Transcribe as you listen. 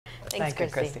Thank you,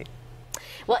 Christy.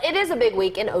 Well, it is a big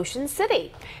week in Ocean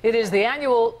City. It is the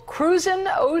annual Cruisin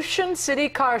Ocean City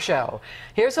car show.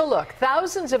 Here's a look.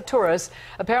 Thousands of tourists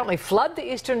apparently flood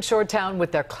the Eastern Shore town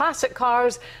with their classic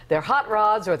cars, their hot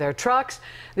rods, or their trucks.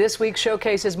 This week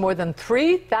showcases more than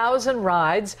 3,000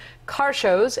 rides, car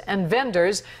shows, and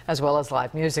vendors, as well as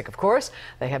live music, of course.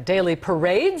 They have daily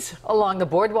parades along the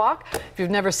boardwalk. If you've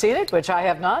never seen it, which I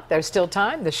have not, there's still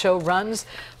time. The show runs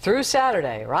through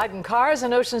Saturday. Riding cars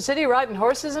in Ocean City, riding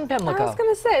horses in Pimlico. I was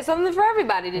going to say, something for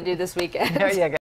everybody to do this weekend. There you go.